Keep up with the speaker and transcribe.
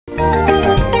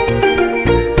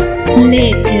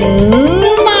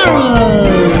Little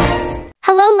marbles.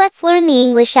 Hello, let's learn the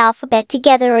English alphabet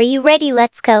together. Are you ready?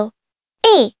 Let's go.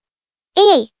 A,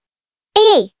 A,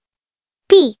 A,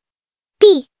 B,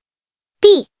 B,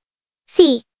 B,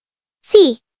 C,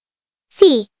 C,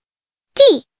 C,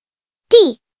 D,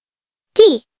 D,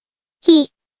 D,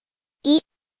 E,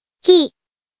 E,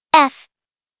 F,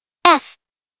 F,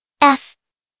 F,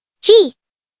 G,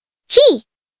 G,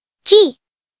 G,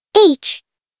 H,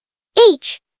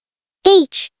 H,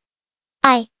 H,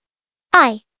 I,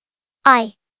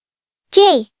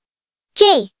 J,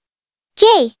 J,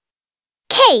 J,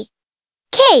 K,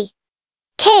 K,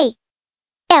 K,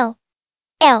 L,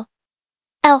 L,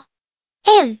 L,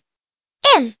 M,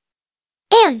 M,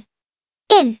 M,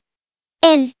 N,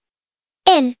 N,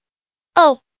 N,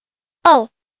 O, O,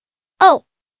 O,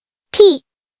 P,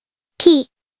 P,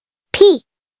 P,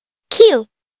 Q,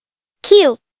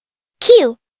 Q,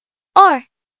 Q, R,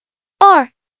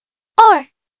 R, R,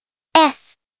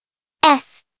 S,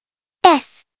 S,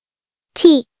 S,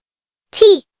 T,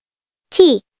 T,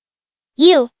 T,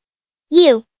 U,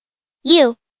 U,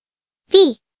 U,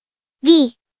 V,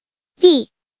 V, V,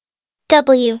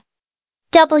 W,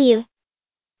 W,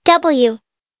 W,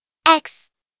 X,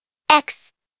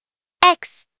 X,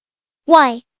 X,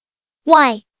 Y,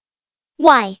 Y,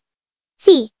 Y,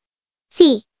 Z,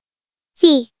 Z,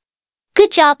 Z.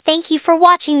 Good job. Thank you for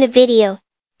watching the video.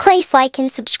 Please like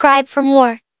and subscribe for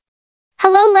more.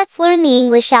 Hello, let's learn the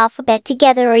English alphabet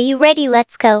together. Are you ready?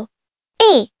 Let's go.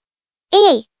 A,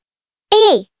 A,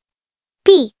 A,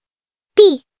 B,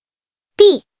 B,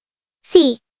 B,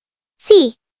 C,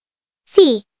 C,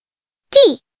 C,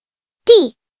 D,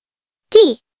 D,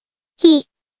 D,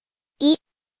 E,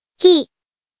 E,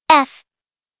 F,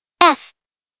 F,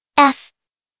 F,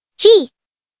 G,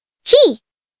 G,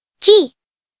 G,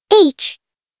 H,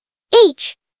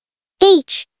 H,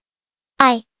 H,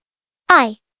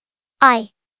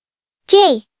 I,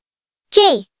 J,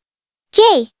 J,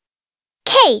 J,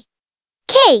 K,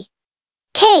 K,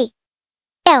 K,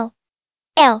 L,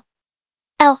 L,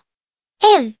 L,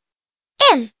 M,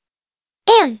 M,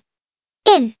 M,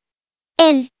 N,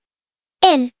 N,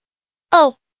 N,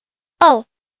 O, O,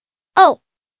 O,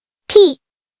 P,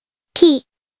 P,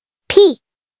 P,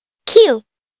 Q,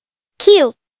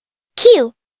 Q,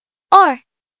 Q, R,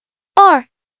 R,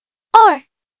 R,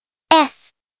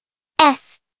 S,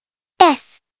 S,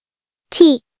 S,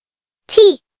 T,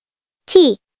 T,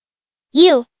 T,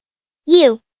 U,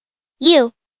 U,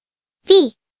 U,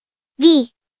 V,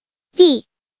 V, V,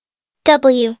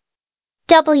 W,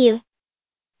 W,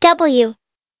 W,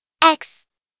 X,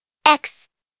 X,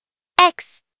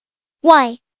 X,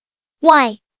 Y,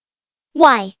 Y,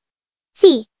 Y,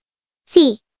 Z,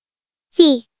 Z,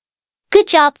 Z. Good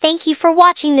job. Thank you for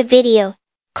watching the video.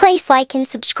 Please like and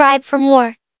subscribe for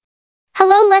more.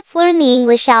 Hello, let's learn the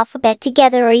English alphabet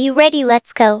together. Are you ready?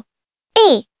 Let's go.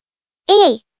 A,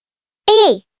 A,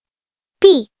 A,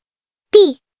 B,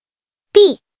 B,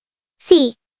 B,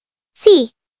 C,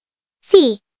 C,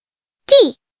 C,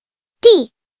 D,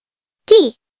 D,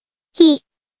 D,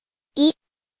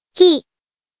 E,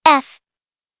 F,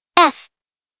 F,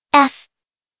 F,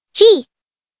 G,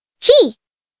 G,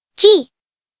 G,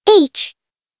 H,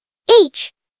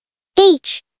 H,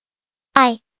 H,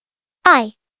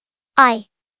 I,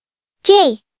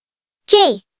 J,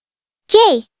 J,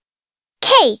 J,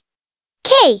 K,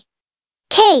 K,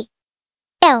 K,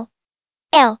 L,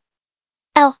 L,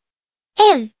 L,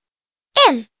 M,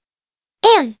 M,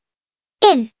 M,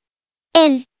 N,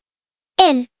 N,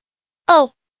 N,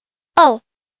 O, O,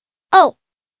 O,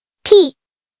 P,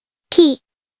 P,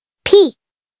 P,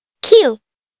 Q,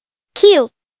 Q,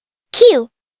 Q,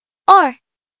 R,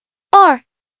 R,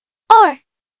 R,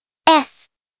 S,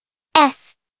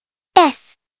 S,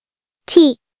 S,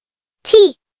 T,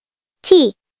 T,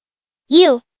 T,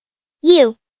 U,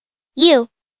 U, U,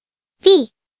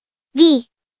 V, V,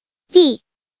 V,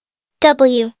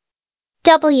 W,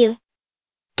 W,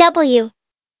 W,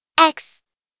 X,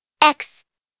 X,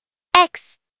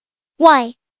 X,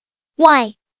 Y,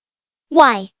 Y,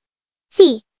 Y,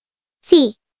 Z,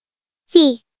 Z,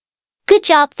 Z. Good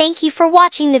job. Thank you for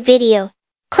watching the video.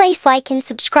 Please like and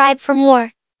subscribe for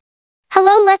more.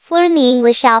 Hello, let's learn the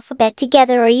English alphabet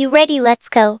together. Are you ready? Let's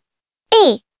go.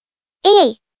 A,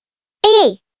 A,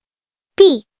 A,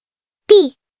 B,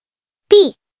 B,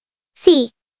 B,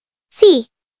 C, C,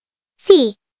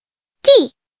 C,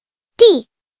 D, D,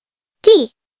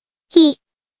 D,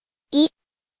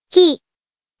 E,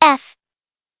 F,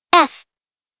 F,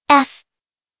 F,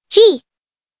 G,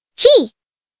 G,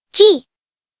 G,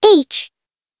 H,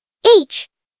 H,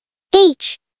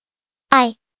 H,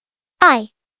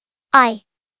 I,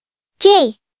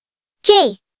 J,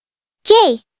 J,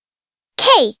 J,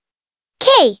 K,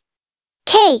 K,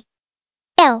 K,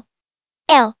 L,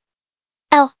 L,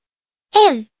 L,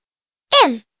 M,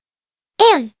 M,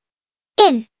 M,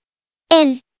 N,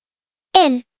 N,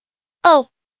 N, O,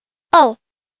 O,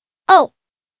 O,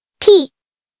 P,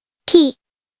 P,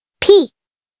 P,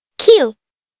 Q,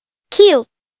 Q,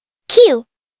 Q,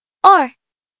 R,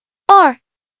 R,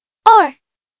 R,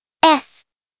 S,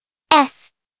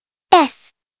 S,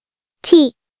 S,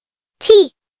 T,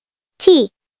 T, T,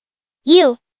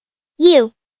 U,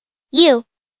 U, U,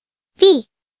 V,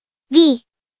 V,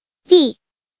 V,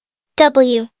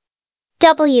 W,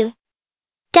 W,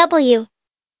 W,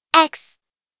 X,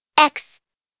 X,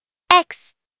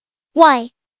 X,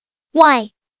 Y,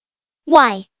 Y,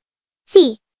 Y,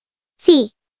 Z,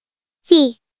 Z,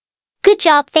 Z. Good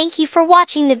job, thank you for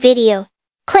watching the video.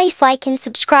 Please like and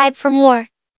subscribe for more.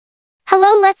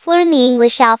 Hello, let's learn the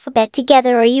English alphabet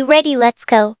together. Are you ready? Let's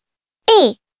go.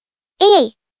 A,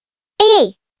 A,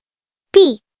 A,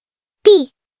 B, B,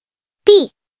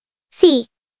 B, C,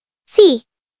 C,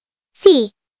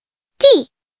 C, D,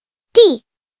 D,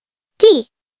 D,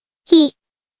 E,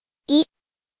 E,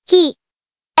 E,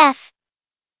 F,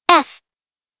 F,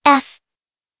 F,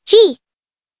 G,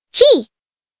 G,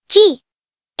 G,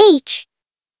 H,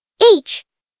 H,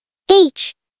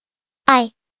 H,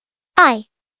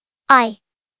 I,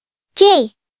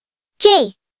 J,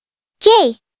 J,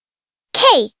 J,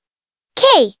 K,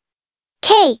 K,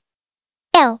 K,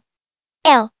 L,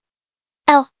 L,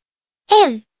 L,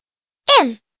 M,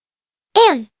 M,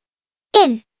 M,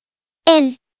 N,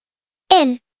 N,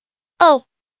 N, O,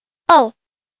 O,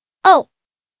 O,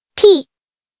 P,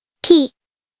 P,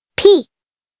 P,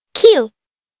 Q,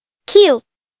 Q,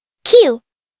 Q,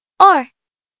 R,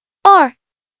 R,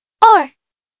 R,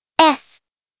 S,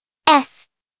 S,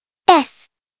 S,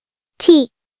 T,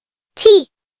 T,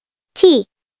 T,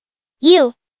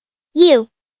 U, U,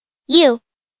 U,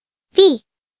 V,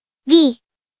 V,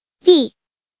 V,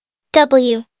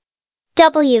 W,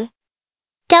 W,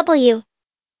 W,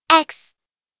 X,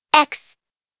 X,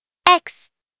 X,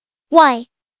 Y,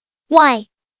 Y,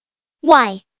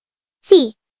 Y,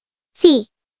 Z, Z,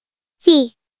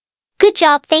 Z. Good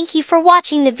job, thank you for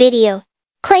watching the video.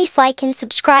 Please like and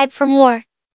subscribe for more.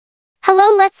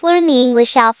 Hello, let's learn the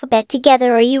English alphabet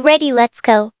together. Are you ready? Let's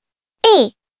go.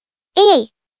 A, A,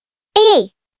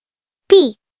 A,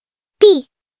 B, B,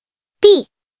 B,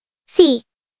 C,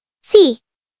 C,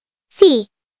 C,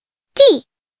 D,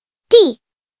 D,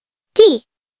 D,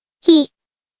 E,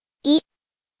 E,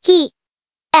 E,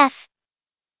 F,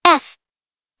 F,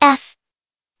 F,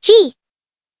 G,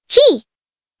 G,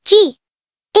 G,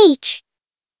 H,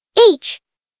 H,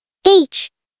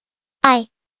 H,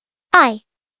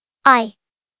 I,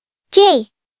 J,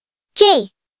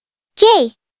 J,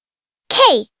 J,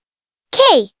 K,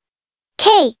 K,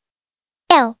 K,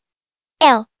 L,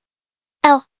 L,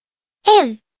 L,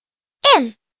 M,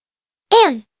 M,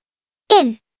 M,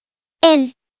 N,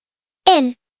 N,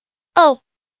 N, O,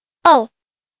 O,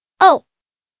 O,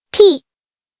 P,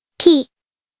 P,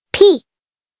 P,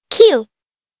 Q,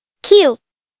 Q,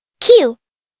 Q,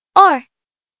 R,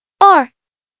 R,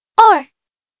 R,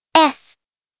 S,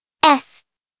 S,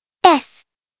 S,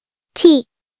 T,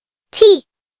 T,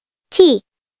 T,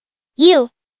 U,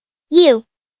 U,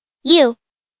 U,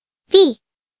 V,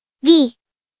 V,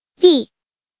 V,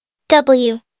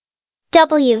 W,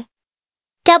 W,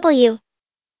 W,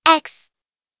 X,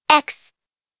 X,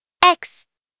 X,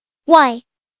 Y,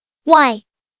 Y,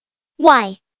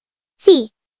 Y, Z,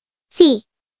 Z,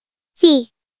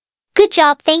 Z. Good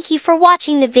job, thank you for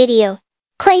watching the video.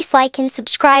 Please like and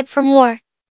subscribe for more.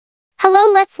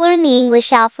 Hello, let's learn the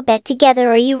English alphabet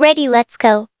together. Are you ready? Let's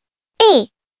go.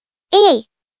 A, A,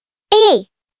 A,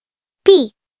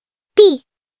 B, B,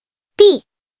 B,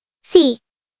 C,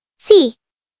 C,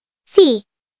 C,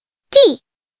 D,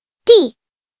 D,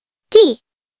 D,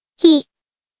 E,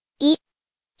 E,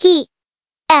 E,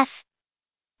 F,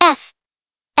 F,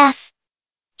 F,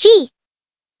 G,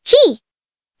 G,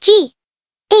 G,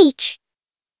 H,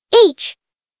 H,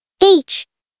 H,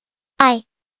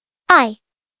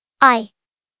 I,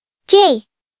 J,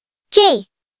 J,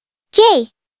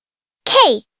 J,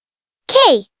 K,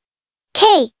 K,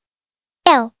 K,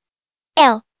 L,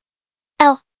 L,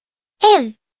 L,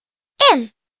 M,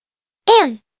 M,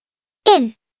 M,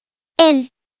 N, N,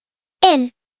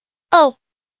 N, O,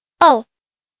 O,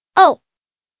 O,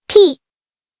 P,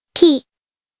 P,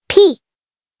 P,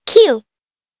 Q,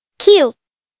 Q,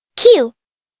 Q,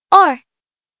 R,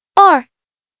 R,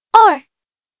 R,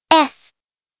 S,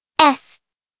 S,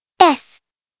 S,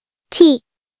 T,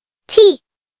 T,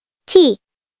 T,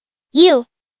 U,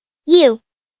 U,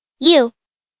 U,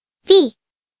 V,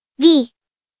 V,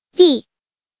 V,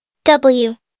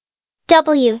 W,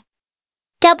 W,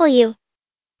 W,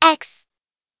 X,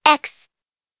 X,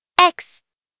 X,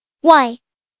 Y,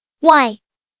 Y,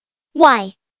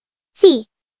 Y, Z,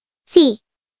 Z,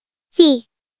 Z.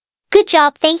 Good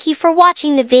job, thank you for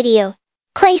watching the video.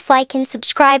 Please like and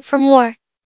subscribe for more.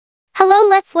 Hello,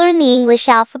 let's learn the English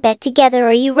alphabet together.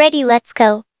 Are you ready? Let's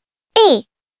go. A,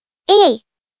 A,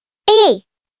 A,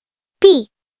 B,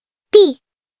 B,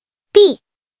 B,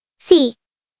 C,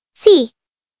 C,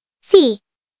 C,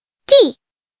 D,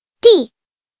 D,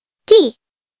 D,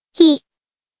 E,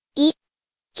 E,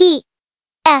 E,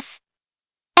 F,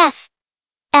 F,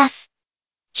 F,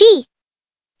 G,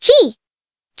 G,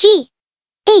 G,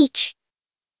 H,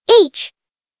 H,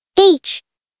 H,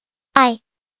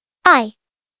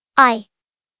 I,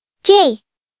 J,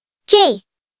 J,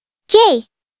 J,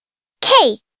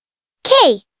 K,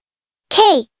 K,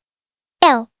 K,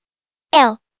 L,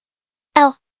 L,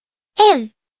 L,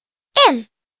 M, M,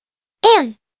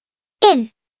 M,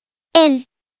 N, N,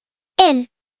 N,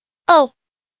 O,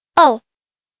 O,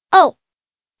 O,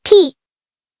 P,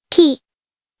 P,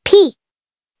 P,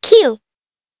 Q,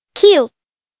 Q,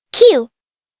 Q,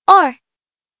 R,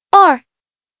 R,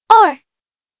 R,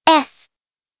 S,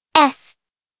 S,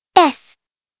 S,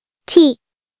 T,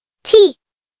 T,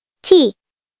 T,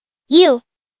 U,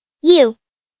 U,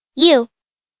 U,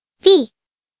 V,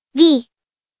 V,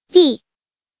 V,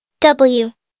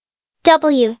 W,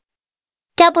 W,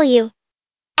 W,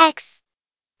 X,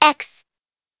 X,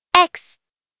 X,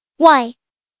 Y,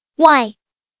 Y,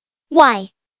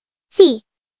 Y, Z,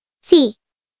 Z,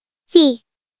 Z.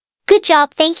 Good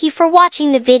job, thank you for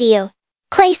watching the video.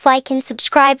 Please like and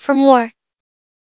subscribe for more.